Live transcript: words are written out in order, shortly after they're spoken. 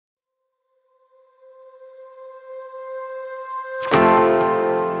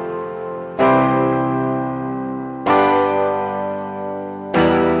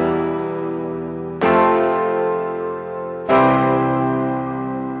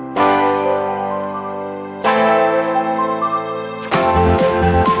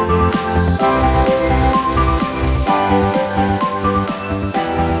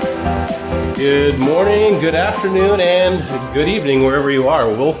good afternoon, and good evening wherever you are.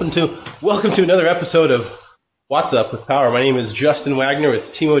 Welcome to another episode of What's Up with Power. My name is Justin Wagner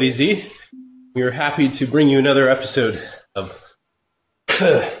with Team ODZ. We are happy to bring you another episode of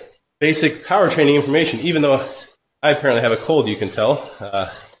basic power training information. Even though I apparently have a cold, you can tell.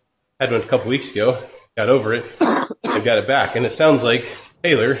 Had one a couple weeks ago, got over it, and got it back. And it sounds like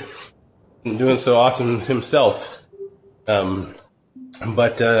Taylor isn't doing so awesome himself.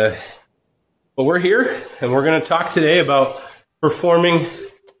 But we're here, and we're going to talk today about performing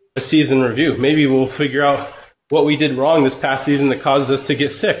a season review. Maybe we'll figure out what we did wrong this past season that caused us to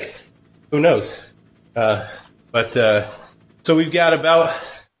get sick. Who knows? So we've got about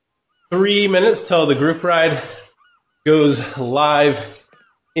 3 minutes till the group ride goes live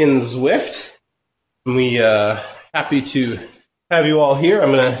in Zwift. And we happy to have you all here.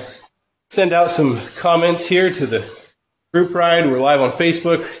 I'm going to send out some comments here to the group ride. We're live on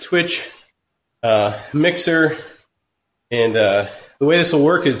Facebook, Twitch, Mixer, and the way this will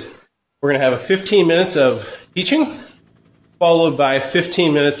work is we're going to have 15 minutes of teaching, followed by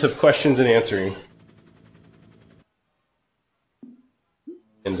 15 minutes of questions and answering.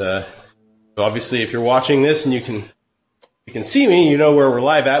 And so obviously, if you're watching this and you can see me, you know where we're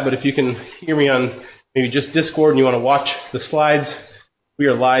live at. But if you can hear me on maybe just Discord and you want to watch the slides, we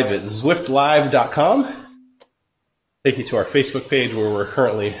are live at zwiftlive.com. Take you to our Facebook page where we're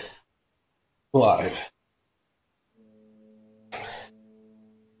currently live.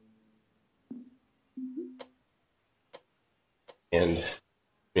 And give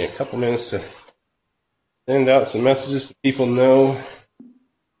me a couple minutes to send out some messages so people know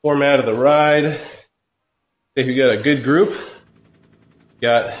format of the ride. If you got a good group,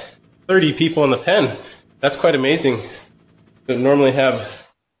 got 30 people in the pen. That's quite amazing. Don't normally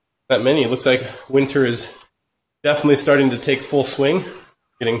have that many. It looks like winter is definitely starting to take full swing,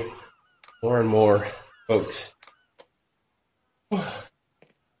 getting more and more folks.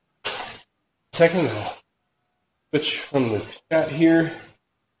 Second, I'll switch from the chat here,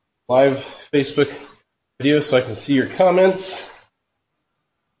 live Facebook video so I can see your comments.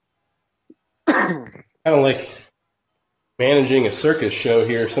 Kind of like managing a circus show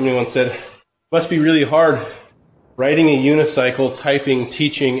here. Somebody once said, it must be really hard writing a unicycle, typing,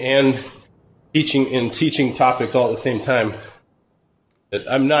 teaching, and teaching topics all at the same time.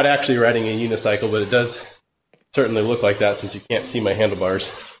 I'm not actually riding a unicycle, but it does certainly look like that since you can't see my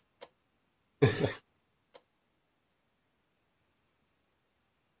handlebars.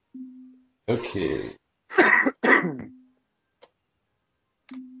 Okay. Got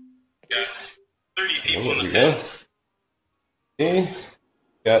 30 people in the pen. Okay.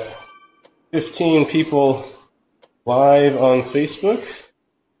 Got 15 people live on Facebook.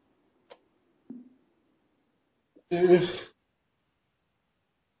 Okay.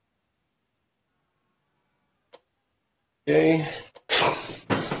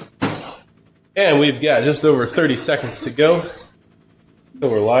 And we've got just over 30 seconds to go. So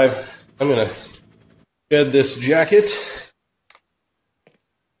we're live. I'm going to shed this jacket.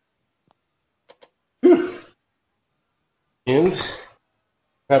 Whew. And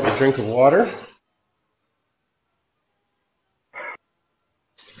have a drink of water.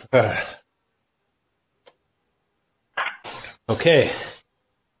 Okay.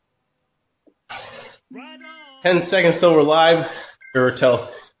 10 seconds till we're live, or till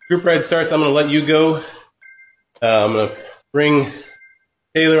group ride starts. I'm going to let you go. I'm going to bring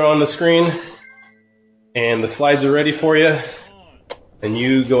Taylor on the screen, and the slides are ready for you. And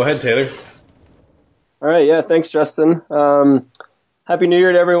you go ahead, Taylor. All right, yeah, thanks, Justin. Happy New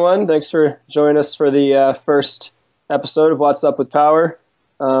Year to everyone. Thanks for joining us for the first episode of What's Up with Power.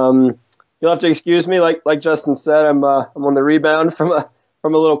 You'll have to excuse me, like Justin said, I'm on the rebound from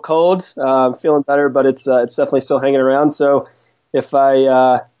a little cold. I'm feeling better, but it's definitely still hanging around. So if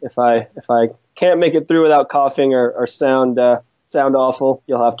I can't make it through without coughing or sound awful,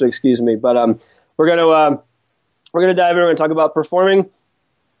 you'll have to excuse me. But we're gonna dive in and talk about performing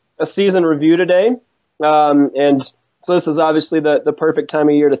a season review today. And so this is obviously the perfect time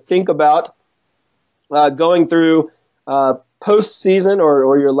of year to think about going through postseason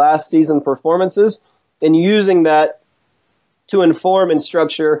or your last season performances and using that to inform and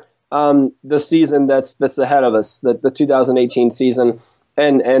structure the season that's ahead of us, the 2018 season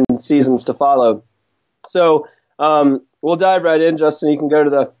and seasons to follow. So we'll dive right in. Justin, you can go to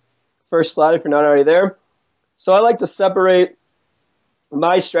the first slide if you're not already there. So I like to separate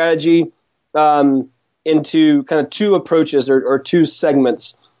my strategy into kind of two approaches or two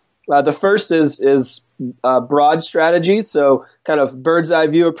segments. The first is broad strategy, so kind of bird's eye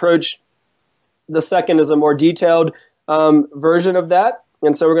view approach. The second is a more detailed version of that,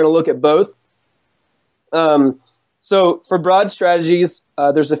 and so we're going to look at both. So for broad strategies,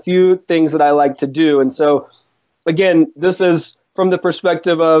 there's a few things that I like to do. And so, again, this is from the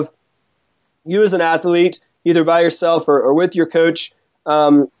perspective of you as an athlete, either by yourself or with your coach,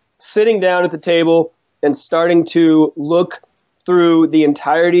 sitting down at the table and starting to look through the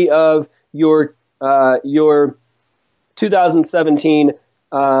entirety of your 2017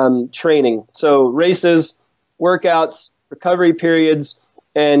 training. So races, workouts, recovery periods,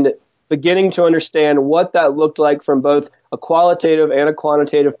 and beginning to understand what that looked like from both a qualitative and a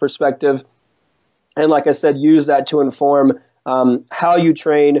quantitative perspective. And like I said, use that to inform how you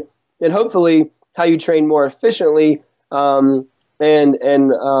train, and hopefully how you train more efficiently and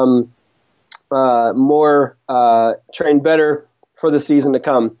more train better for the season to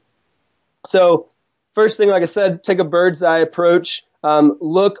come. So first thing, like I said, take a bird's eye approach.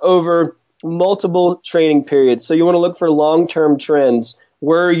 Look over multiple training periods. So you want to look for long-term trends.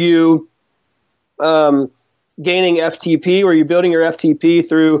 Were you gaining FTP? Were you building your FTP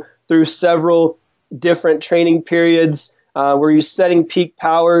through several different training periods? Were you setting peak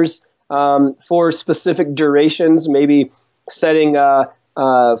powers for specific durations? Maybe setting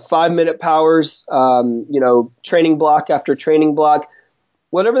 5-minute powers, training block after training block.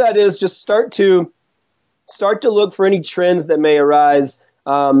 Whatever that is, just start to look for any trends that may arise.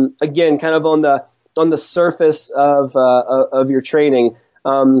 Again, kind of on the surface of your training.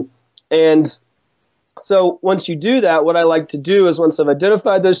 And so once you do that, what I like to do is, once I've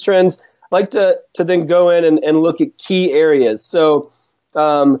identified those trends, I like to then go in and look at key areas. So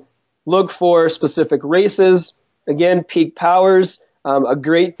look for specific races. Again, peak powers. A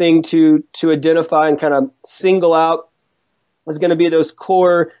great thing to identify and kind of single out is going to be those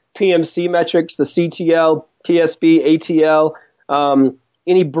core PMC metrics, the CTL, TSB, ATL,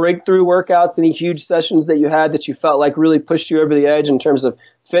 any breakthrough workouts, any huge sessions that you had that you felt like really pushed you over the edge in terms of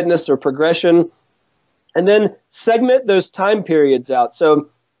fitness or progression. And then segment those time periods out. So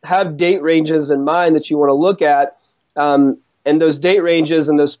have date ranges in mind that you want to look at. And those date ranges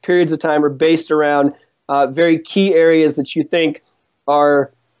and those periods of time are based around very key areas that you think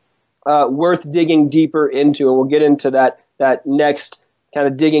are worth digging deeper into. And we'll get into that next kind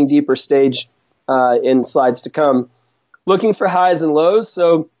of digging deeper stage in slides to come. Looking for highs and lows.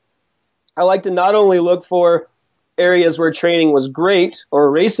 So I like to not only look for areas where training was great or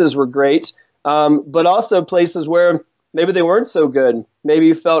races were great, but also places where maybe they weren't so good. Maybe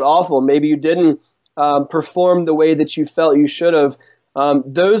you felt awful. Maybe you didn't perform the way that you felt you should have.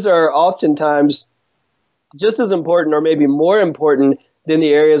 Those are oftentimes just as important, or maybe more important, than the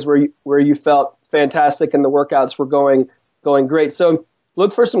areas where you felt fantastic and the workouts were going great. So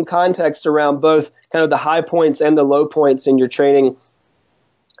look for some context around both kind of the high points and the low points in your training.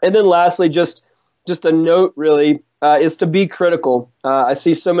 And then lastly, just a note really is to be critical. I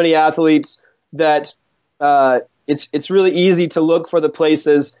see so many athletes that it's really easy to look for the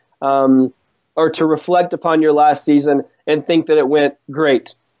places or to reflect upon your last season and think that it went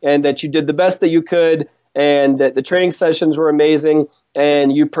great and that you did the best that you could and that the training sessions were amazing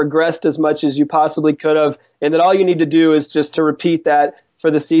and you progressed as much as you possibly could have, and that all you need to do is just to repeat that for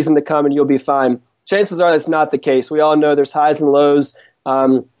the season to come and you'll be fine. Chances are that's not the case. We all know there's highs and lows.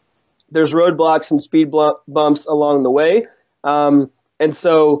 There's roadblocks and speed bumps along the way. And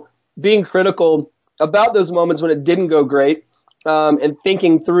so being critical about those moments when it didn't go great and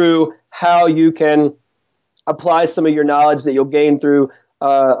thinking through how you can apply some of your knowledge that you'll gain through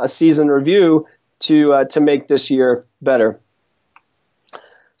a season review to make this year better.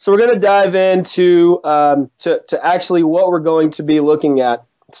 So we're going to dive into to actually what we're going to be looking at.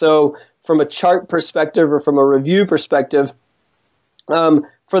 So from a chart perspective or from a review perspective,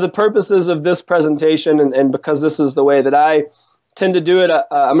 for the purposes of this presentation and because this is the way that I tend to do it,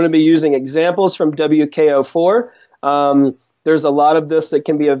 I'm going to be using examples from WKO4. There's a lot of this that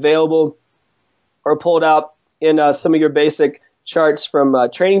can be available or pulled out in some of your basic charts from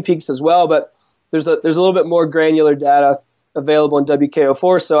Training Peaks as well, but there's a little bit more granular data available in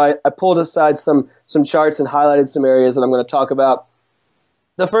WKO4, so I pulled aside some charts and highlighted some areas that I'm going to talk about.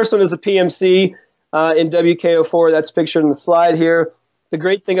 The first one is a PMC in WKO4. That's pictured in the slide here. The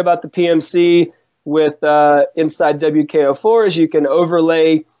great thing about the PMC with inside WKO4 is you can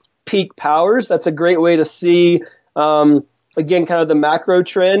overlay peak powers. That's a great way to see, again, kind of the macro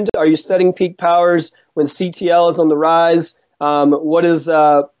trend. Are you setting peak powers when CTL is on the rise? What does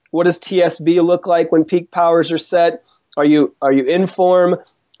TSB look like when peak powers are set? Are you in form?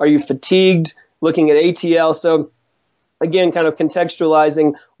 Are you fatigued? Looking at ATL. So again, kind of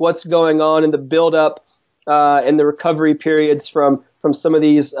contextualizing what's going on in the build-up and the recovery periods from some of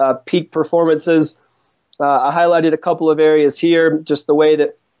these peak performances. I highlighted a couple of areas here, just the way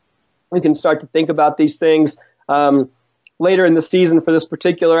that we can start to think about these things. Later in the season for this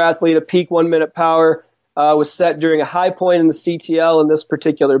particular athlete, a peak 1 minute power was set during a high point in the CTL in this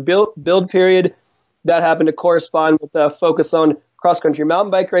particular build period. That happened to correspond with a focus on cross-country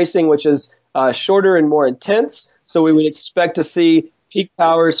mountain bike racing, which is shorter and more intense. So we would expect to see peak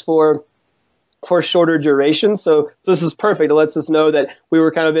powers for shorter duration. So this is perfect. It lets us know that we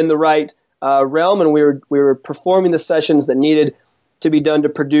were kind of in the right realm, and we were performing the sessions that needed to be done to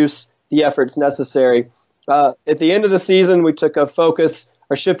produce the efforts necessary. At the end of the season, we took a focus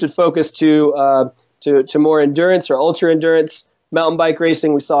or shifted focus to more endurance or ultra endurance mountain bike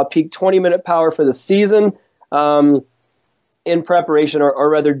racing. We saw a peak 20-minute power for the season in preparation, or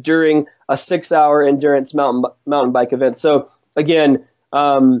rather during a 6-hour endurance mountain bike event. So again,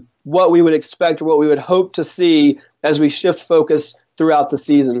 what we would expect, or what we would hope to see as we shift focus throughout the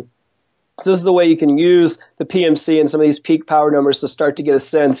season. So this is the way you can use the PMC and some of these peak power numbers to start to get a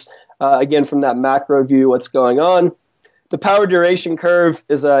sense, again, from that macro view, what's going on. The power duration curve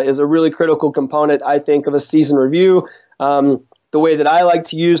is a really critical component, I think, of a season review. The way that I like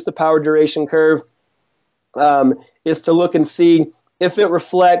to use the power duration curve is to look and see if it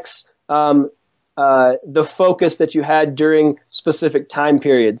reflects the focus that you had during specific time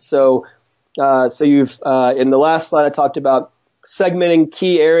periods. So you've in the last slide I talked about segmenting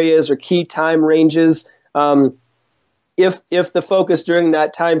key areas or key time ranges. If the focus during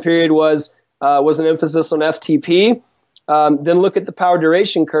that time period was an emphasis on FTP, then look at the power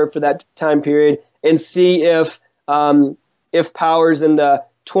duration curve for that time period and see if powers in the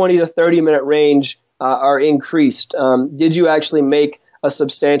 20 to 30 minute range are increased. Did you actually make a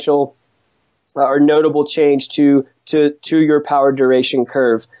substantial or notable change to your power duration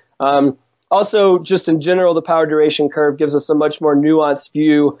curve? Also, just in general, the power duration curve gives us a much more nuanced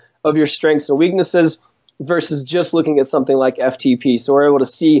view of your strengths and weaknesses versus just looking at something like FTP. So we're able to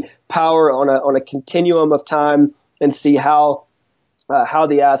see power on a continuum of time and see how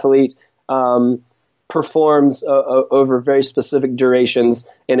the athlete performs over very specific durations,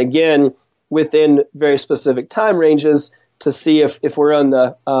 and again within very specific time ranges to see if we're on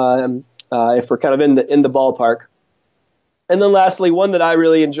the if we're kind of in the ballpark. And then lastly, one that I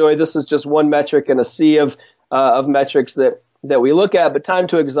really enjoy. This is just one metric in a sea of metrics that we look at, but time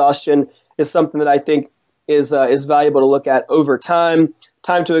to exhaustion is something that I think is valuable to look at over time.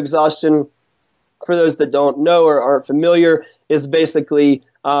 Time to exhaustion, for those that don't know or aren't familiar, is basically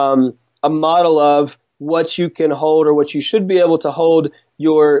a model of what you can hold or what you should be able to hold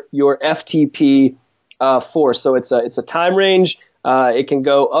your FTP for. So it's a time range. It can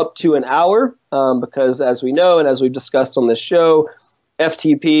go up to an hour because, as we know and as we've discussed on this show,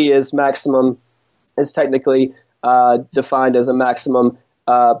 FTP is technically defined as a maximum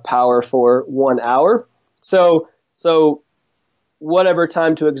power for 1 hour. So whatever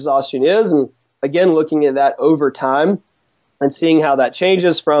time to exhaustion is, and again, looking at that over time and seeing how that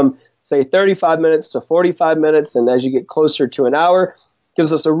changes from, say, 35 minutes to 45 minutes, and as you get closer to an hour,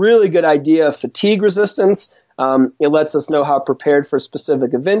 gives us a really good idea of fatigue resistance. It lets us know how prepared for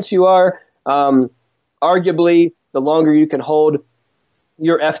specific events you are. Arguably, the longer you can hold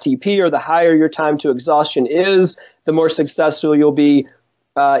your FTP or the higher your time to exhaustion is, the more successful you'll be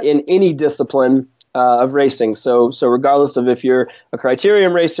in any discipline of racing. So regardless of if you're a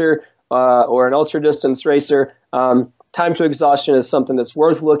criterium racer or an ultra distance racer, time to exhaustion is something that's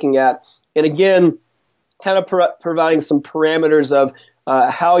worth looking at. And again, kind of providing some parameters of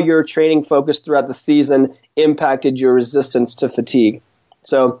how your training focus throughout the season impacted your resistance to fatigue.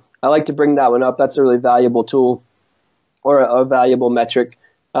 So I like to bring that one up. That's a really valuable tool or a valuable metric.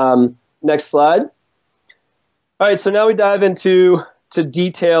 Next slide. All right, so now we dive into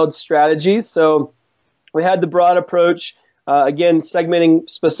detailed strategies. So we had the broad approach, again, segmenting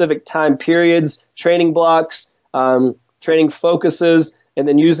specific time periods, training blocks, training focuses, and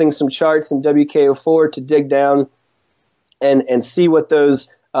then using some charts in WKO4 to dig down and see what those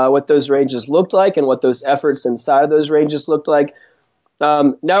ranges looked like and what those efforts inside of those ranges looked like.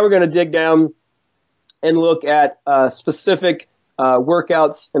 Now we're going to dig down and look at specific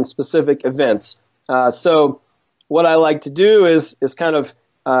workouts and specific events. So what I like to do is kind of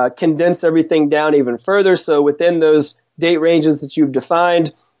condense everything down even further. So within those date ranges that you've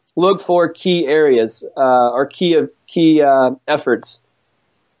defined, look for key areas or key efforts.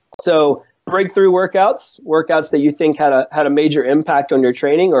 So breakthrough workouts that you think had a major impact on your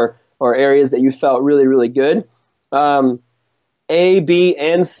training or areas that you felt really, really good. A, B,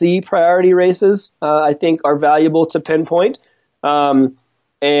 and C priority races, I think, are valuable to pinpoint. So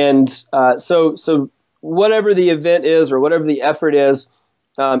whatever the event is or whatever the effort is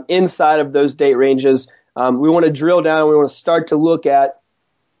inside of those date ranges, we want to drill down. We want to start to look at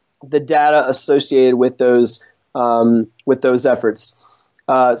the data associated with those efforts.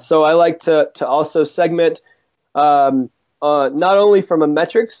 So I like to also segment not only from a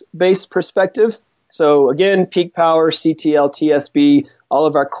metrics-based perspective. So again, peak power, CTL, TSB, all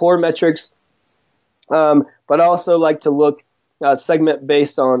of our core metrics, but also like to look segment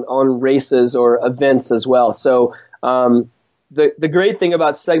based on races or events as well. So the great thing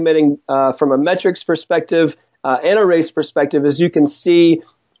about segmenting from a metrics perspective and a race perspective is you can see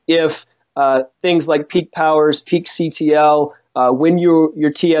if things like peak powers, peak CTL, when your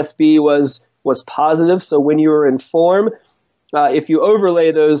TSB was positive, so when you were in form, if you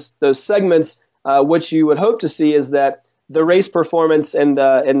overlay those segments, what you would hope to see is that the race performance and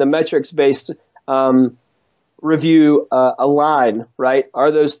the metrics based review align, right?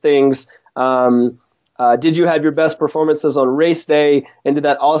 Are those things? Did you have your best performances on race day, and did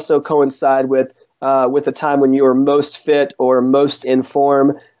that also coincide with the time when you were most fit or most in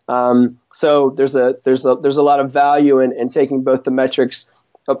form? So there's a lot of value in taking both the metrics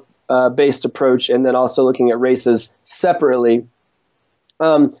based approach and then also looking at races separately.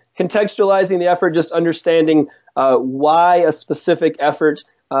 Contextualizing the effort, just understanding why a specific effort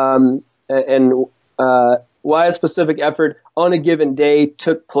and why a specific effort on a given day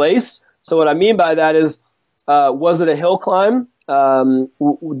took place. So what I mean by that is, was it a hill climb?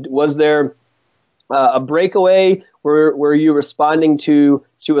 Was there a breakaway? Were you responding to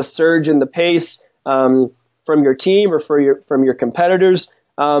a surge in the pace from your team or from your competitors?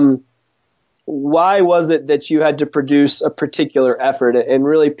 Why was it that you had to produce a particular effort, and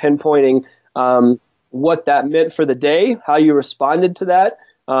really pinpointing what that meant for the day, how you responded to that,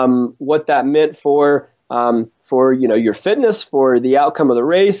 what that meant for your fitness, for the outcome of the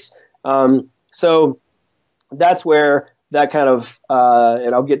race. So that's where that kind of,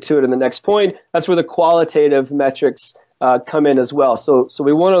 and I'll get to it in the next point, that's where the qualitative metrics come in as well. So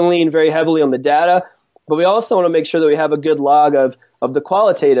we want to lean very heavily on the data, but we also want to make sure that we have a good log of the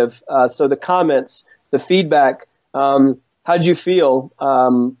qualitative. So the comments, the feedback, how'd you feel?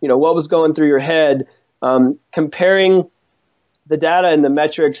 What was going through your head? Comparing the data and the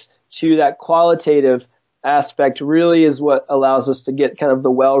metrics to that qualitative aspect really is what allows us to get kind of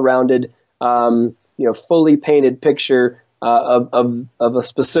the well-rounded, fully painted picture of a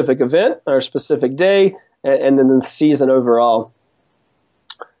specific event or a specific day, and then the season overall.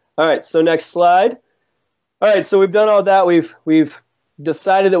 All right, so next slide. All right, so we've done all that. We've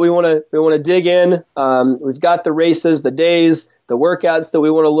decided that we want to dig in. We've got the races, the days, the workouts that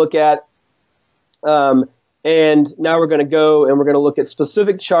we want to look at, and now we're going to go and we're going to look at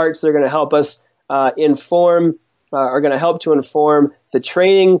specific charts that are going to help us are going to help to inform the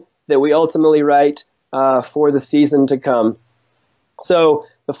training that we ultimately write for the season to come. So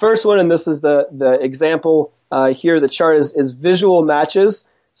the first one, and this is the example here, the chart is visual matches.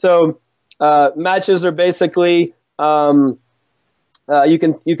 So matches are basically you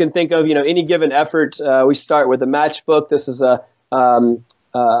can think of any given effort. We start with a match book. This is a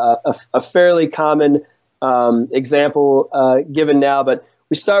fairly common example given now, but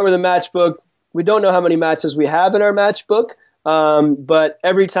we start with a match book. We don't know how many matches we have in our match book, but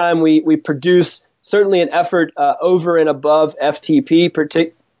every time we produce certainly an effort over and above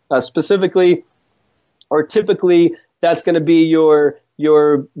FTP specifically, or typically that's going to be your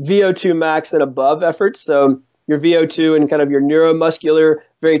VO2 max and above efforts. So your VO2 and kind of your neuromuscular,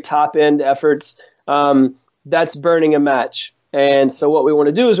 very top end efforts, that's burning a match. And so what we want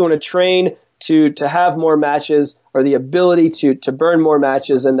to do is we want to train to have more matches, or the ability to burn more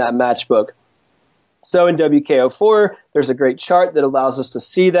matches in that match book. So in WKO4, there's a great chart that allows us to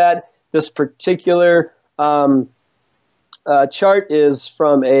see that. This particular chart is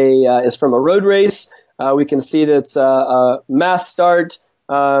from a road race. We can see that it's a mass start,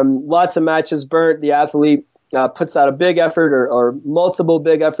 lots of matches burnt. The athlete puts out a big effort or multiple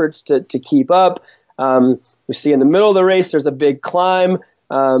big efforts to keep up. We see in the middle of the race there's a big climb.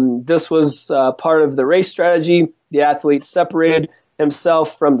 This was part of the race strategy. The athlete separated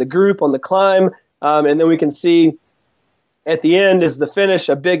himself from the group on the climb. And then we can see at the end is the finish,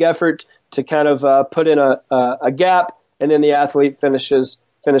 a big effort to kind of put in a gap, and then the athlete finishes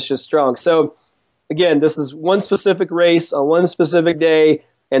strong. So again, this is one specific race on one specific day,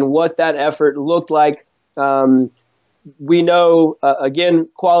 and what that effort looked like. We know, again,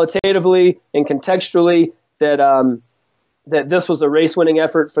 qualitatively and contextually that this was a race-winning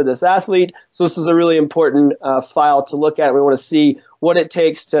effort for this athlete. So this is a really important file to look at. We want to see what it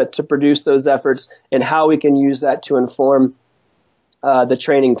takes to produce those efforts and how we can use that to inform the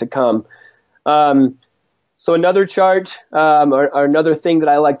training to come. So another chart or another thing that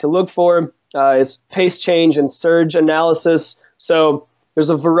I like to look for is pace change and surge analysis. So there's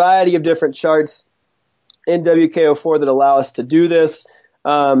a variety of different charts in WKO4 that allow us to do this.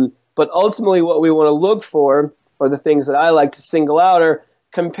 But ultimately what we want to look for, or the things that I like to single out, are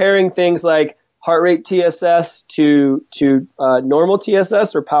comparing things like heart rate TSS to normal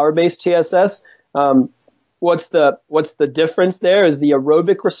TSS or power-based TSS. What's the difference there? Is the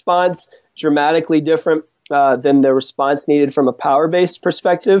aerobic response dramatically different than the response needed from a power-based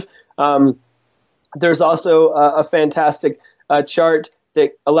perspective? There's also a fantastic chart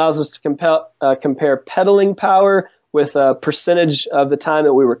that allows us to compare pedaling power with a percentage of the time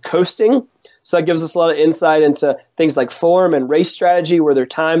that we were coasting. So that gives us a lot of insight into things like form and race strategy, where there are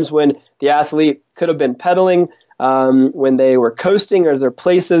times when the athlete could have been pedaling when they were coasting, or there are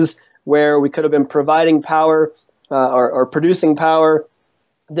places where we could have been providing power or producing power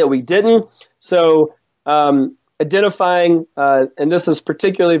that we didn't. So identifying, and this is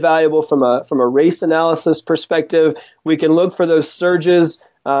particularly valuable from a race analysis perspective, we can look for those surges,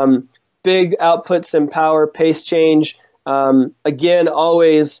 big outputs in power, pace change, again,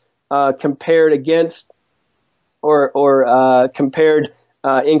 always compared against or compared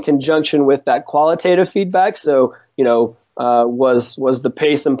in conjunction with that qualitative feedback. So, was the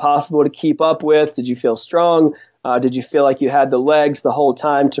pace impossible to keep up with? Did you feel strong? Did you feel like you had the legs the whole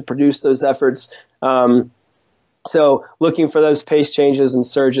time to produce those efforts? So looking for those pace changes and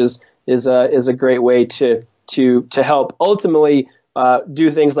surges is a great way to help ultimately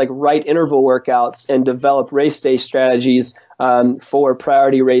do things like right interval workouts and develop race day strategies for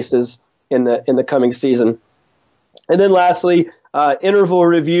priority races in the coming season. And then lastly, interval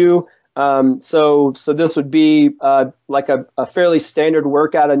review. So this would be like a fairly standard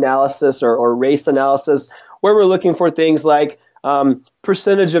workout analysis or race analysis, where we're looking for things like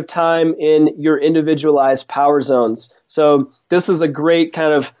percentage of time in your individualized power zones. So this is a great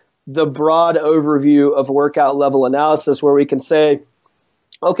kind of the broad overview of workout level analysis, where we can say,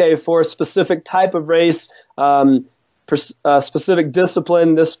 okay, for a specific type of race, specific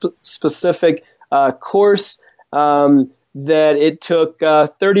discipline, this specific course, that it took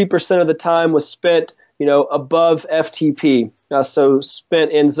 30% of the time was spent, above FTP. So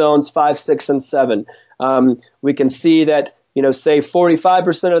spent in zones 5, 6, and 7. We can see that, say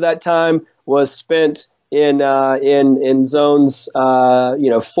 45% of that time was spent in zones,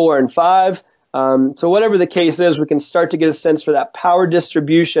 4 and 5. So whatever the case is, we can start to get a sense for that power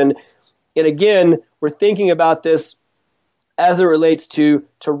distribution. And again, we're thinking about this as it relates to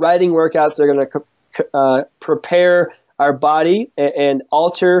writing workouts that are going to prepare our body and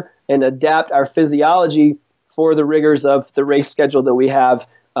alter and adapt our physiology for the rigors of the race schedule that we have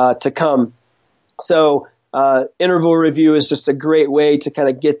to come. So interval review is just a great way to kind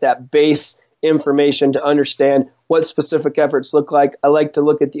of get that base information to understand what specific efforts look like. I like to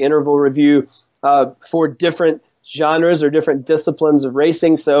look at the interval review for different genres or different disciplines of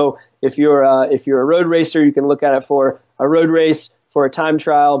racing. So if you're a road racer, you can look at it for a road race, for a time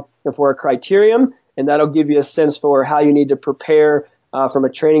trial, and for a criterium, and that'll give you a sense for how you need to prepare from a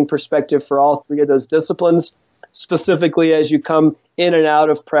training perspective for all three of those disciplines, specifically as you come in and out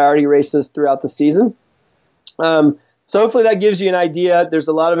of priority races throughout the season. So hopefully that gives you an idea. There's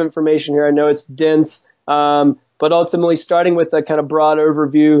a lot of information here. I know it's dense, but ultimately starting with a kind of broad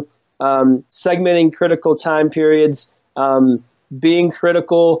overview, segmenting critical time periods, being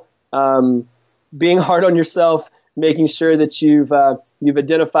critical, being hard on yourself, making sure that you've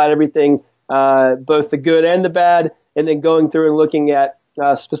identified everything, both the good and the bad, and then going through and looking at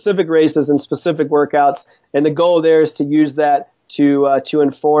specific races and specific workouts. And the goal there is to use that to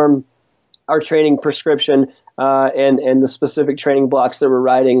inform our training prescription and the specific training blocks that we're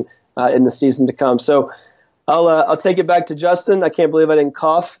riding in the season to come. So I'll take it back to Justin. I can't believe I didn't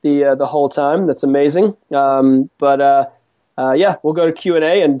cough the whole time. That's amazing. But we'll go to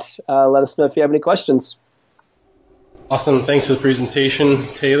Q&A and let us know if you have any questions. Awesome. Thanks for the presentation,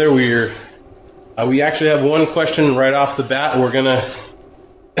 Taylor. We actually have one question right off the bat. We're gonna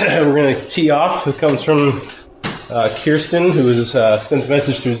tee off. It comes from Kirsten, who has sent a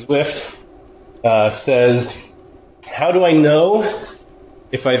message through Zwift. Says, how do I know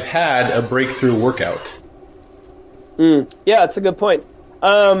if I've had a breakthrough workout? Yeah, that's a good point.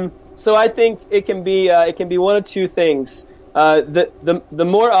 So I think it can be one of two things. The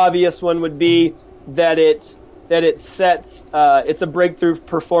more obvious one would be that it sets it's a breakthrough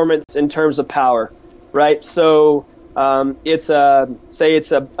performance in terms of power, right? So it's a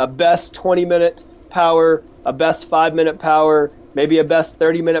best 20-minute power, a best 5-minute power, maybe a best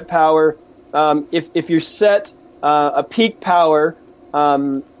 30-minute power. If you set a peak power,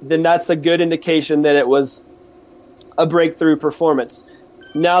 then that's a good indication that it was a breakthrough performance.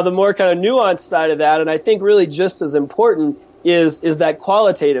 Now, the more kind of nuanced side of that, and I think really just as important, is that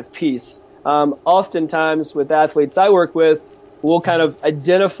qualitative piece. Oftentimes with athletes I work with, we'll kind of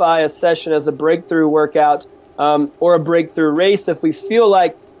identify a session as a breakthrough workout or a breakthrough race if we feel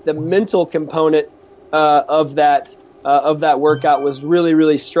like the mental component of that workout was really,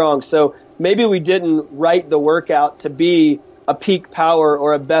 really strong. So maybe we didn't write the workout to be a peak power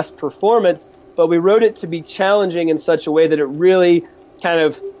or a best performance, but we wrote it to be challenging in such a way that it really kind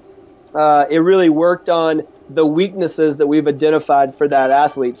of it really worked on the weaknesses that we've identified for that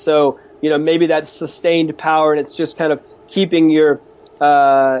athlete. So, maybe that's sustained power and it's just kind of keeping your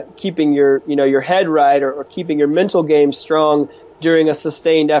your head right or keeping your mental game strong during a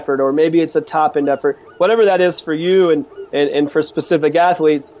sustained effort, or maybe it's a top end effort, whatever that is for you and for specific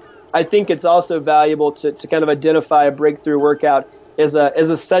athletes. I think it's also valuable to kind of identify a breakthrough workout as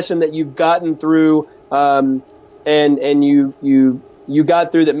a session that you've gotten through, and you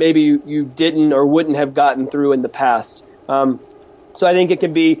got through that maybe you didn't or wouldn't have gotten through in the past. So I think it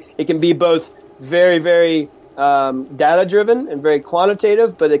can be both very, very data driven and very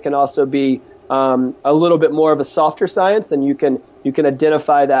quantitative, but it can also be a little bit more of a softer science, and you can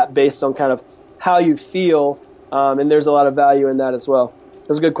identify that based on kind of how you feel, and there's a lot of value in that as well.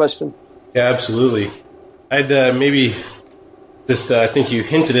 That's a good question. Yeah, absolutely. I'd maybe just I think you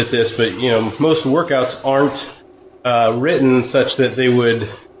hinted at this, but most workouts aren't written such that they would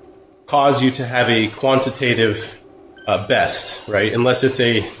cause you to have a quantitative best, right? Unless it's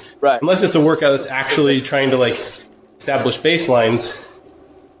a workout that's actually trying to establish baselines,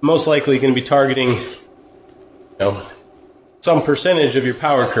 most likely going to be targeting some percentage of your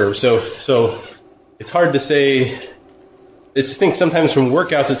power curve. So it's hard to say. I think sometimes from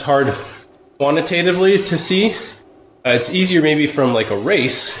workouts it's hard quantitatively to see. It's easier maybe from a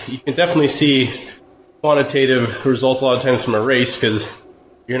race. You can definitely see quantitative results a lot of times from a race because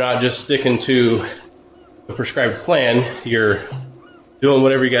you're not just sticking to a prescribed plan. You're doing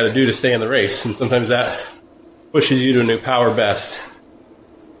whatever you got to do to stay in the race, and sometimes that pushes you to a new power best.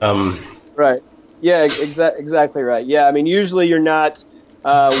 Right. Yeah, exactly right. Yeah, I mean, usually you're not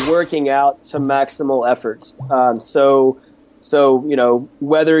working out to maximal effort. So,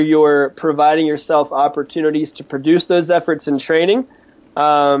 whether you're providing yourself opportunities to produce those efforts in training,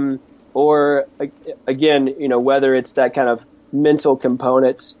 or again, whether it's that kind of mental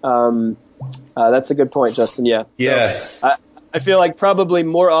component, that's a good point, Justin. Yeah. Yeah. So I feel like probably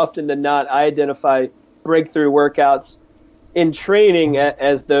more often than not, I identify breakthrough workouts in training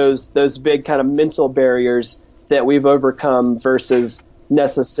as those big kind of mental barriers that we've overcome versus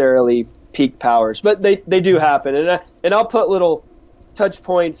necessarily peak powers, but they do happen, and I'll put little touch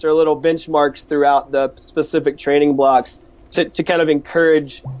points or little benchmarks throughout the specific training blocks to kind of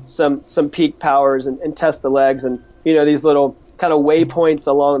encourage some peak powers and test the legs, and these little kind of waypoints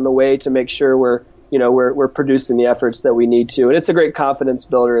along the way to make sure we're producing the efforts that we need to, and it's a great confidence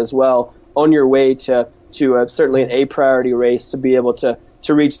builder as well on your way to certainly an A priority race to be able to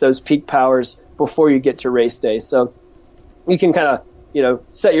reach those peak powers before you get to race day. So you can kind of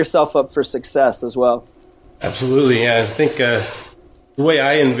set yourself up for success as well. Absolutely. Yeah. I think the way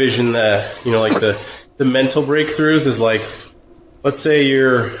I envision the mental breakthroughs is let's say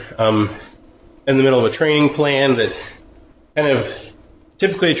you're in the middle of a training plan that kind of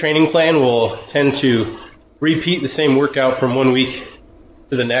typically a training plan will tend to repeat the same workout from 1 week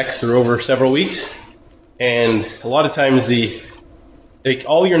to the next or over several weeks. And a lot of times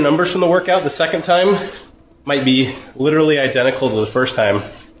all your numbers from the workout the second time might be literally identical to the first time,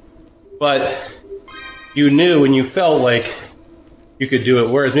 but you knew and you felt like you could do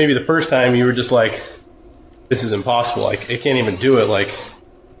it, whereas maybe the first time you were just this is impossible, I can't even do it,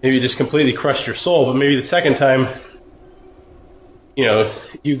 maybe you just completely crushed your soul. But maybe the second time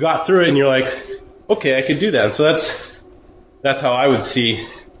you got through it and you're okay, I could do that. And so that's how I would see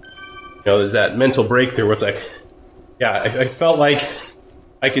there's that mental breakthrough where it's I felt like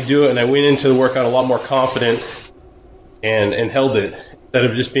I could do it, and I went into the workout a lot more confident and held it instead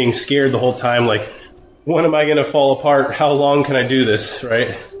of just being scared the whole time. When am I going to fall apart? How long can I do this?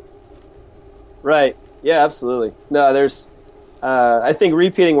 Right. Right. Yeah, absolutely. No, there's, I think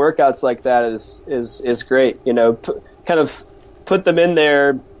repeating workouts like that is great. Kind of put them in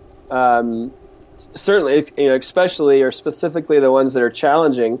there. Certainly, especially or specifically the ones that are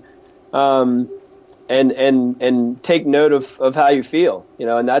challenging. And take note of how you feel,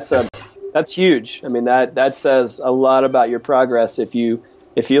 and that's huge. I mean, that says a lot about your progress. If you,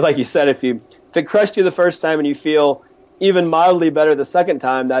 like you said, if it crushed you the first time and you feel even mildly better the second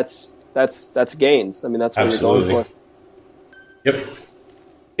time, that's gains. I mean, that's what Absolutely. You're going for. Yep.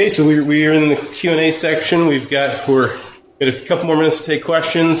 Okay. So we're in the Q&A section. We've got a couple more minutes to take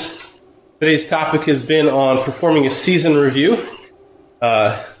questions. Today's topic has been on performing a season review.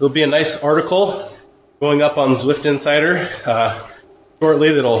 There'll be a nice article going up on Zwift Insider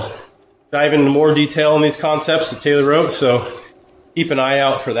shortly that'll dive into more detail on these concepts that Taylor wrote, so keep an eye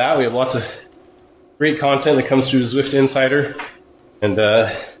out for that. We have lots of great content that comes through Zwift Insider. And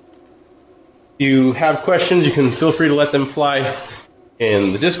if you have questions, you can feel free to let them fly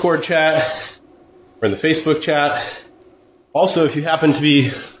in the Discord chat or in the Facebook chat. Also, if you happen to be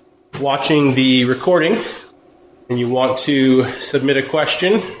watching the recording and you want to submit a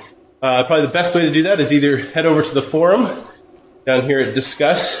question, probably the best way to do that is either head over to the forum down here at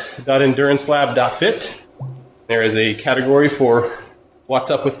discuss.endurancelab.fit. There is a category for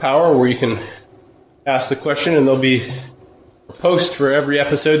What's Up with Power where you can ask the question, and there'll be a post for every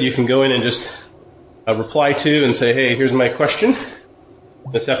episode you can go in and just reply to and say, hey, here's my question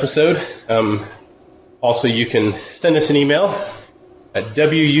this episode. Also, you can send us an email at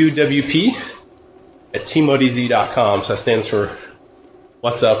WUWP@tmodz.com. So that stands for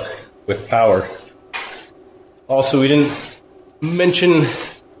What's Up with Power. Also, we didn't mention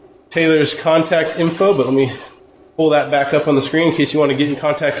Taylor's contact info, but let me pull that back up on the screen in case you want to get in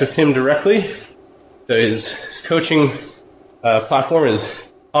contact with him directly. So his coaching platform is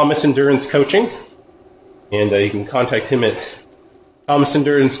Thomas Endurance Coaching, and you can contact him at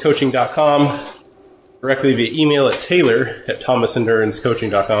thomasendurancecoaching.com, directly via email at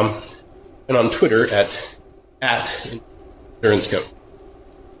taylor@thomasendurancecoaching.com, and on Twitter at endurancecoach,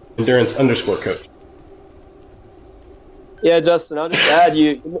 endurance_coach. Yeah, Justin, I'll just add,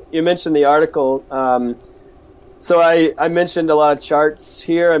 you mentioned the article. So I mentioned a lot of charts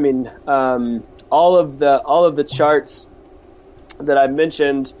here. I mean, all of the charts that I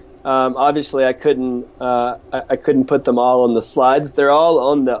mentioned, obviously I couldn't put them all on the slides. They're all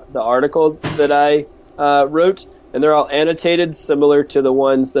on the article that I wrote, and they're all annotated, similar to the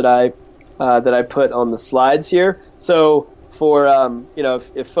ones that I put on the slides here. So for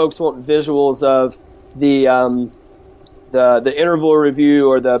if folks want visuals of the interval review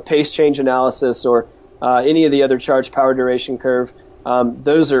or the pace change analysis or any of the other charts, power duration curve,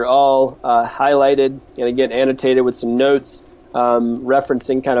 those are all highlighted and again annotated with some notes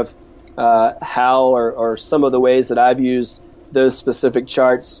referencing kind of how or some of the ways that I've used those specific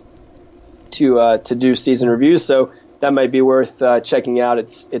charts to do season reviews. So that might be worth checking out.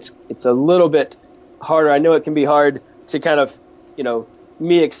 It's a little bit harder. I know it can be hard to kind of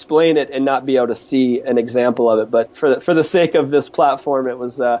me explain it and not be able to see an example of it. But for the sake of this platform, it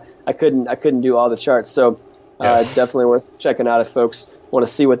was I couldn't do all the charts. So definitely worth checking out if folks want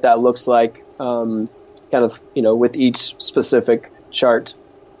to see what that looks like, kind of with each specific chart.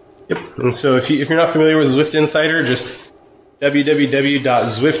 Yep. And so if you're not familiar with Zwift Insider, just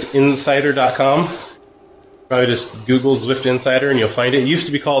www.zwiftinsider.com. Probably just Google Zwift Insider and you'll find it. It used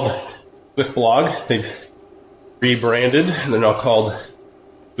to be called Zwift Blog. They've rebranded and they're now called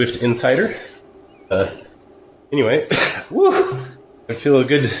Zwift Insider. Anyway, woo, I feel a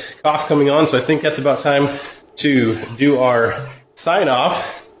good cough coming on, so I think that's about time to do our sign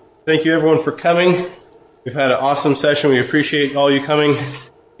off. Thank you everyone for coming. We've had an awesome session. We appreciate all you coming.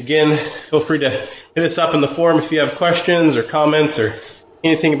 Again, feel free to hit us up in the forum if you have questions or comments or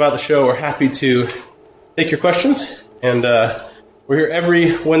anything about the show. We're happy to take your questions. And we're here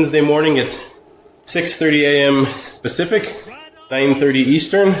every Wednesday morning at 6:30 a.m. Pacific, 9:30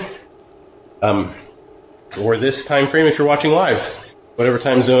 Eastern, or this time frame if you're watching live, whatever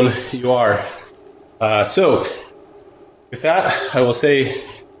time zone you are. So with that, I will say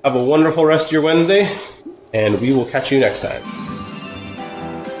have a wonderful rest of your Wednesday, and we will catch you next time.